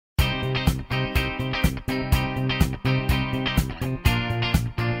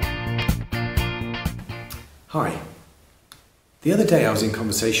Hi. The other day I was in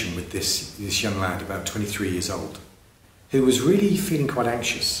conversation with this young lad, about 23 years old, who was really feeling quite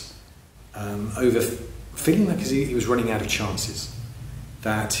anxious, over feeling like he was running out of chances.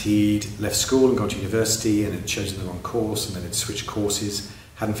 That he'd left school and gone to university and had chosen the wrong course, and then had switched courses,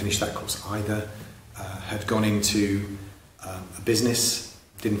 hadn't finished that course either, had gone into a business,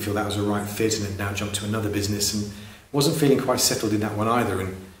 didn't feel that was a right fit, and had now jumped to another business and wasn't feeling quite settled in that one either,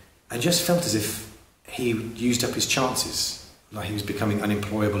 and just felt as if he used up his chances, like he was becoming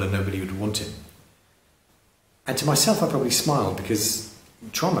unemployable and nobody would want him. And to myself I probably smiled, because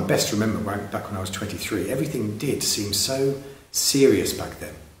trying my best to remember back when I was 23, everything did seem so serious back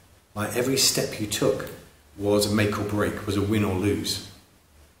then. Like every step you took was a make or break, was a win or lose.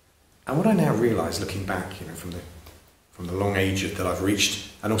 And what I now realise, looking back, from the long age that I've reached,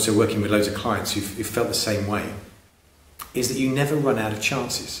 and also working with loads of clients who've felt the same way, is that you never run out of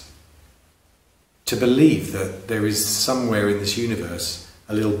chances. To believe that there is somewhere in this universe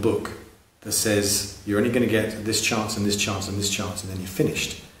a little book that says you're only going to get this chance and this chance and this chance and then you're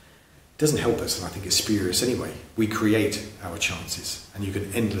finished, doesn't help us, and I think it's spurious anyway. We create our chances, and you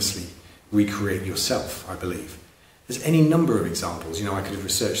can endlessly recreate yourself, I believe. There's any number of examples. I could have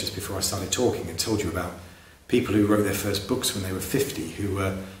researched this before I started talking and told you about people who wrote their first books when they were 50 who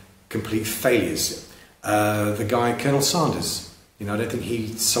were complete failures. The guy, Colonel Sanders, I don't think he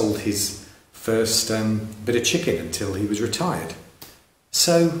sold his first bit of chicken until he was retired.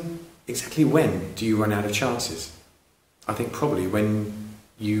 So exactly when do you run out of chances? I think probably when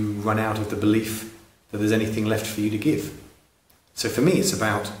you run out of the belief that there's anything left for you to give. So for me it's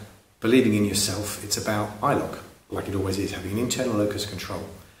about believing in yourself. It's about ILOC, like it always is, having an internal locus control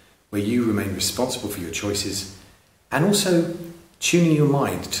where you remain responsible for your choices, and also tuning your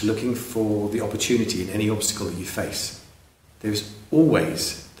mind to looking for the opportunity in any obstacle that you face. There's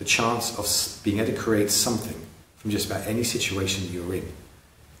always the chance of being able to create something from just about any situation that you're in.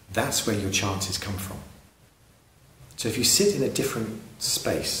 That's where your chances come from. So if you sit in a different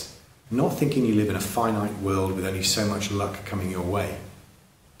space, not thinking you live in a finite world with only so much luck coming your way,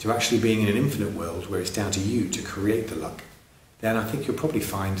 to actually being in an infinite world where it's down to you to create the luck, then I think you'll probably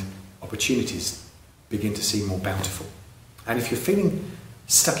find opportunities begin to seem more bountiful. And if you're feeling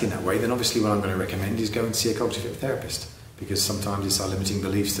stuck in that way, then obviously what I'm going to recommend is go and see a cognitive therapist, because sometimes it's our limiting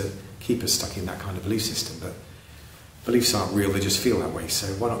beliefs that keep us stuck in that kind of belief system. But beliefs aren't real, they just feel that way. So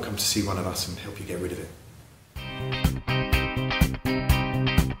why not come to see one of us and help you get rid of it?